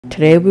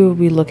Today we will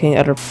be looking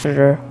at a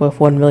predator with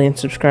 1 million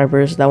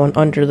subscribers that went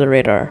under the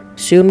radar.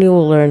 Soon we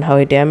will learn how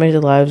he damaged the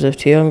lives of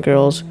 2 young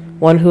girls,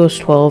 one who was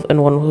 12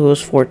 and one who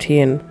was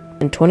 14.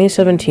 In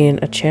 2017,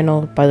 a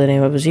channel by the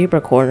name of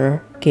Zebra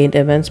Corner gained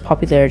immense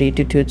popularity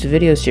due to its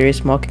video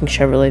series mocking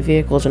Chevrolet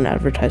vehicles and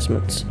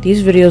advertisements.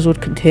 These videos would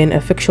contain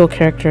a fictional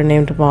character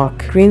named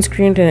Mock, green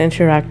screened and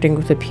interacting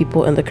with the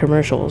people in the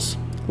commercials.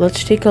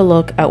 Let's take a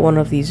look at one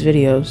of these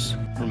videos.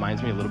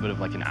 Reminds me a little bit of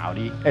like an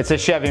Audi. It's a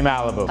Chevy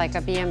Malibu. Like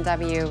a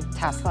BMW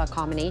Tesla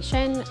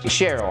combination.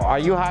 Cheryl, are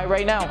you high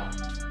right now?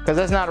 Because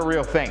that's not a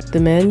real thing.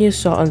 The man you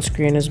saw on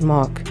screen is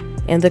Mock,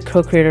 and the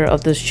co-creator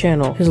of this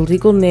channel. His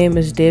legal name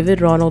is David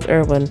Ronald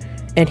Irwin,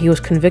 and he was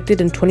convicted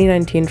in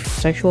 2019 for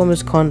sexual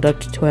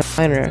misconduct to a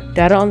minor.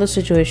 Data on the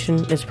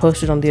situation is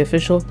posted on the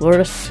official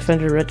Florida Sex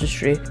Offender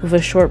Registry with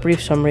a short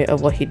brief summary of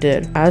what he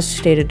did. As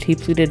stated, he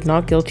pleaded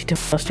not guilty to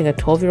molesting a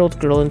 12-year-old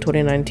girl in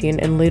 2019,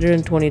 and later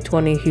in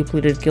 2020 he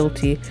pleaded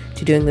guilty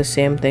to doing the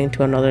same thing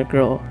to another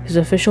girl. His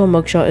official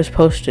mugshot is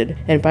posted,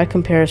 and by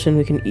comparison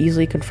we can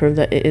easily confirm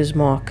that it is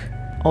Mock.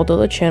 Although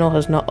the channel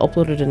has not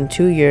uploaded in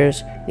 2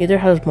 years, neither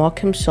has Mock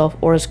himself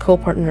or his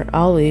co-partner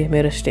Ali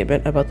made a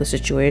statement about the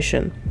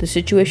situation. The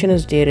situation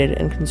is dated,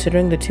 and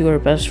considering the two are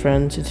best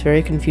friends, it's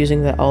very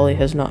confusing that Ali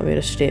has not made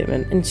a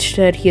statement.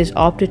 Instead, he has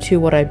opted to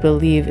what I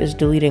believe is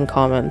deleting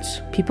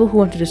comments. People who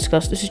want to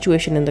discuss the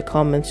situation in the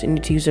comments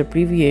need to use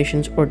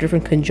abbreviations or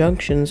different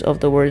conjunctions of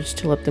the words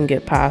to let them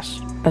get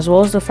past, as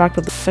well as the fact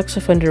of the sex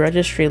offender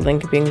registry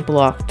link being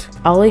blocked.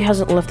 Ali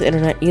hasn't left the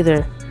internet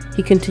either.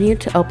 He continued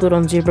to upload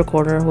on Zebra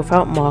Corner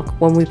without Mock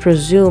when we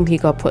presume he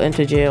got put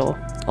into jail.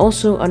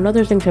 Also,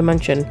 another thing to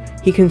mention,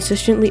 he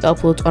consistently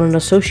uploads on an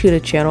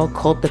associated channel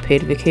called The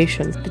Paid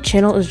Vacation. The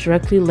channel is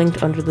directly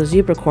linked under the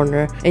Zebra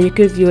Corner, and you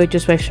could view it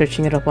just by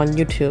searching it up on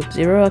YouTube.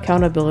 Zero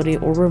accountability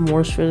or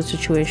remorse for the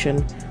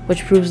situation,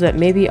 which proves that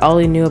maybe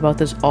Ali knew about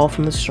this all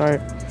from the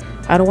start.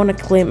 I don't want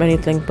to claim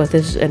anything, but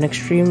this is an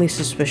extremely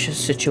suspicious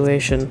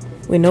situation.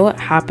 We know what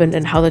happened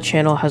and how the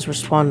channel has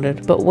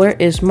responded, but where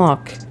is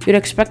Mock? You'd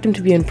expect him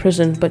to be in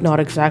prison, but not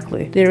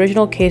exactly. The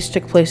original case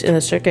took place in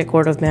the Circuit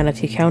Court of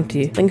Manatee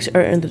County. Links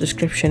are in the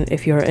description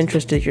if you are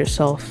interested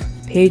yourself.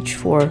 Page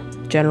 4.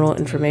 General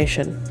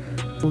information.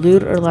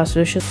 Lewd or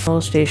lascivious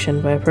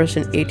molestation by a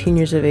person 18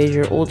 years of age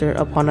or older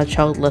upon a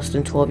child less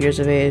than 12 years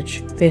of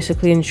age.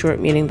 Basically, in short,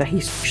 meaning that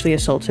he sexually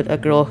assaulted a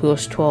girl who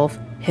was 12,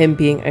 him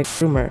being a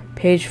groomer.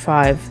 Page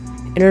 5.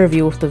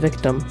 Interview with the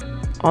victim.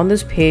 On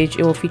this page,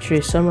 it will feature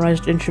a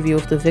summarized interview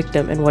with the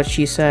victim and what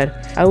she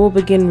said. I will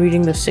begin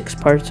reading the 6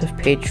 parts of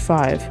page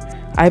 5.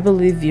 I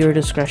believe viewer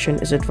discretion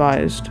is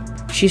advised.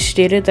 She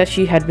stated that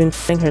she had been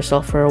cutting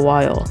herself for a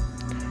while.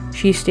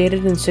 She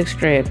stated in 6th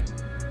grade.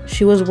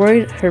 She was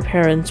worried her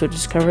parents would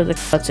discover the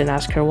cuts and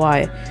ask her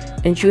why,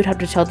 and she would have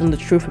to tell them the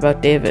truth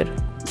about David.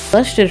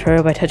 Molested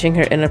her by touching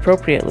her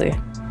inappropriately.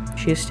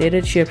 She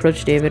stated she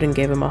approached David and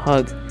gave him a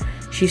hug.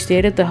 She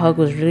stated the hug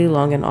was really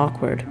long and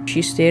awkward.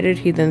 She stated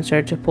he then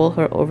started to pull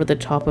her over the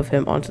top of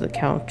him onto the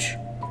couch.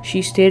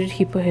 She stated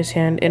he put his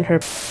hand in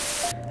her.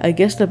 I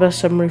guess the best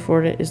summary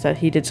for it is that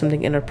he did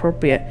something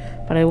inappropriate,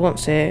 but I won't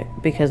say it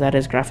because that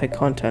is graphic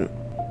content.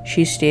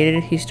 She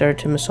stated he started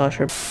to massage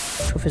her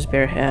with his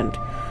bare hand.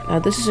 Now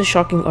this is a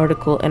shocking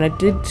article, and I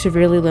did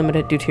severely limit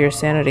it due to your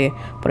sanity,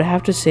 but I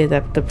have to say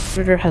that the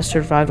predator has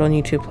survived on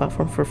YouTube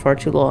platform for far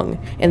too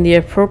long, and the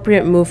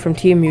appropriate move from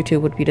Team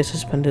YouTube would be to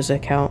suspend his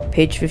account.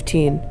 Page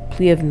 15.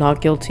 Plea of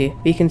not guilty.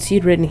 We can see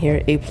written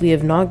here a plea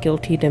of not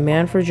guilty,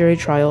 demand for jury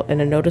trial,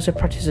 and a notice of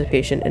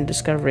participation in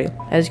discovery.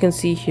 As you can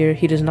see here,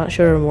 he does not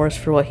show remorse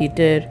for what he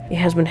did. It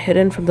has been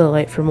hidden from the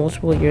light for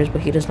multiple years,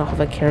 but he does not have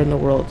a care in the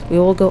world. We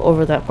will go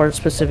over that part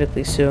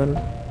specifically soon.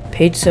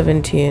 Page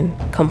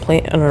 17.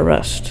 Complaint and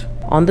arrest.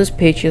 On this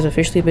page, he has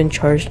officially been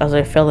charged as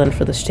a felon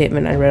for the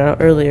statement I read out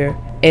earlier,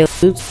 a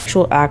lewd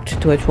sexual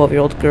act to a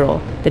 12-year-old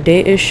girl. The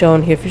date is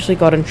shown. He officially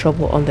got in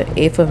trouble on the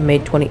 8th of May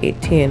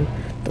 2018.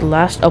 The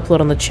last upload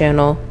on the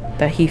channel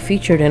that he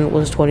featured in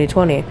was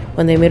 2020,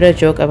 when they made a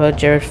joke about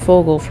Jared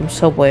Fogle from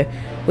Subway,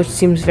 which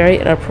seems very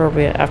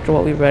inappropriate after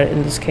what we read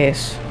in this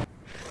case.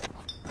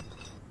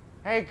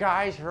 Hey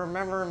guys,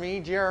 remember me,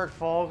 Jared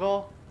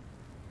Fogle?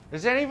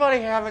 Does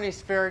anybody have any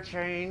spare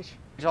change?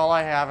 All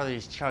I have are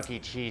these Chuck E.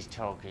 Cheese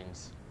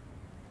tokens.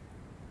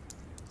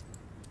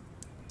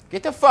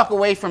 Get the fuck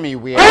away from me,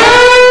 weird.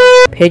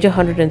 Page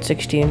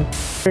 116.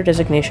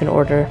 Designation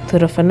order. The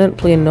defendant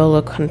pleaded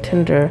nolo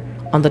contender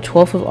on the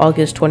 12th of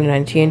August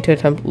 2019 to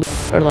attempt lewd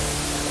or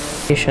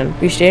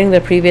lascivious, restating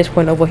the previous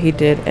point of what he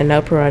did and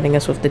now providing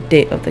us with the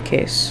date of the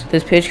case.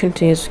 This page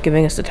continues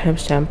giving us the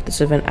timestamp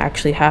this event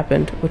actually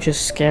happened, which is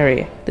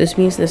scary. This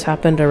means this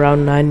happened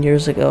around 9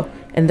 years ago,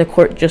 and the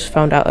court just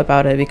found out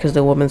about it because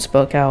the woman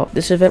spoke out.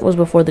 This event was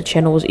before the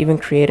channel was even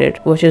created,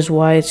 which is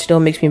why it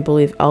still makes me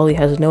believe Ali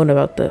has known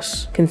about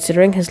this.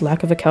 Considering his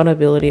lack of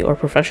accountability or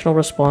professional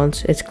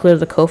response, it's clear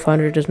the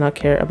co-founder does not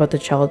care about the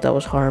child that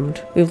was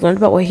harmed. We've learned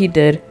about what he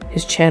did,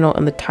 his channel,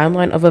 and the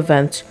timeline of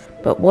events,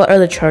 but what are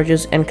the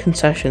charges and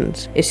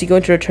concessions? Is he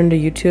going to return to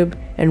YouTube?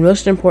 And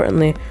most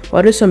importantly,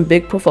 why do some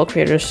big profile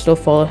creators still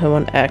follow him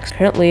on X?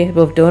 Apparently,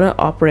 both Donut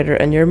Operator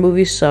and Your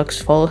Movie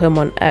Sucks follow him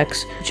on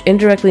X, which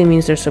indirectly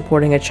means they're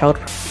supporting a child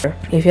predator.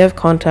 If you have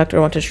contact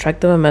or want to strike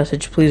them a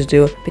message, please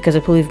do, because I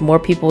believe more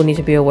people need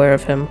to be aware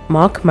of him.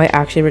 Mock might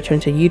actually return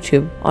to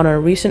YouTube. On a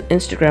recent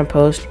Instagram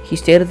post, he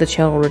stated the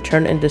channel will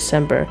return in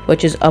December,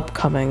 which is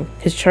upcoming.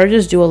 His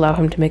charges do allow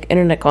him to make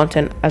internet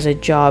content as a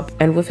job,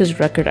 and with his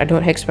record, I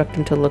don't expect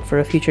him to look for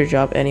a future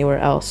job anywhere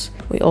else.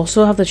 We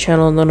also have the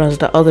channel known as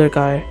The Other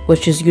Guy,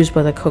 which is used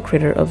by the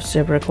co-creator of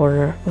Zebra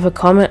Corner. With a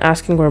comment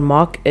asking where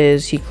Mock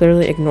is, he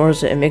clearly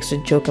ignores it and makes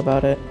a joke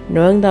about it.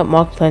 Knowing that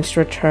Mock plans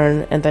to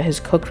return and that his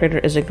co-creator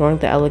is ignoring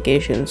the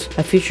allegations,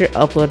 a future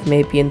upload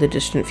may be in the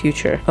distant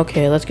future.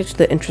 Okay, let's get to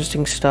the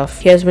interesting stuff.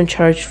 He has been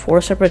charged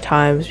 4 separate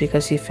times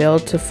because he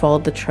failed to follow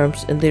the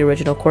terms in the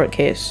original court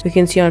case. We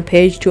can see on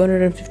page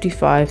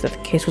 255 that the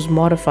case was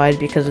modified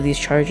because of these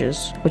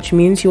charges, which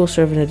means he will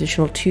serve an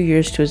additional 2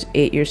 years to his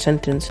 8-year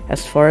sentence.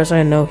 As far as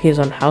I know, he is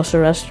on house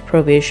arrest,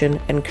 probation,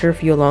 and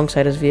curfew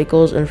alongside his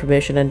vehicle's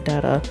information and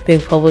data being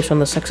published on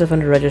the Sex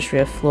Offender Registry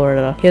of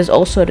Florida. He is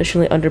also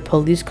additionally under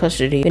police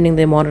custody, meaning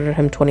they monitor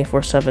him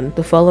 24/7.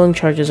 The following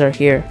charges are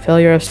here: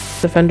 failure of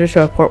sex offender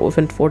to report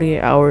within 48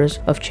 hours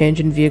of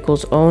change in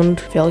vehicles owned,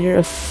 failure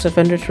of sex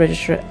offender to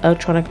register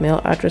electronic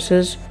mail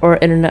addresses or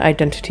internet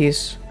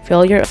identities,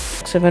 failure of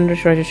sex offender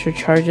to register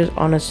charges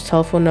on his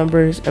telephone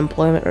numbers,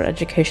 employment or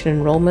education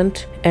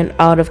enrollment, and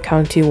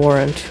out-of-county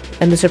warrant.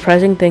 And the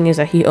surprising thing is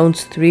that he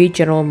owns 3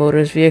 General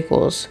Motors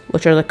vehicles,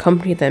 which are the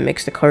company that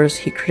makes the cars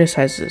he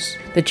criticizes.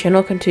 The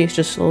channel continues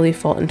to slowly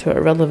fall into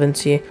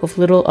irrelevancy, with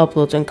little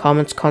uploads and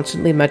comments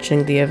constantly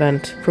mentioning the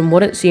event. From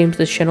what it seems,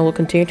 this channel will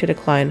continue to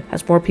decline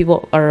as more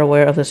people are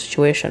aware of the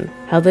situation.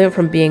 How they went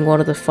from being one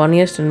of the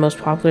funniest and most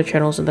popular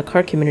channels in the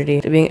car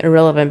community to being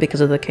irrelevant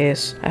because of the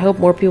case. I hope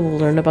more people will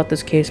learn about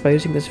this case by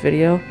using this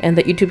video, and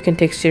that YouTube can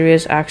take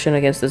serious action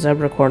against the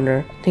Zebra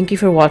Corner. Thank you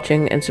for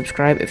watching, and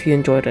subscribe if you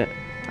enjoyed it.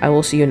 I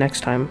will see you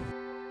next time.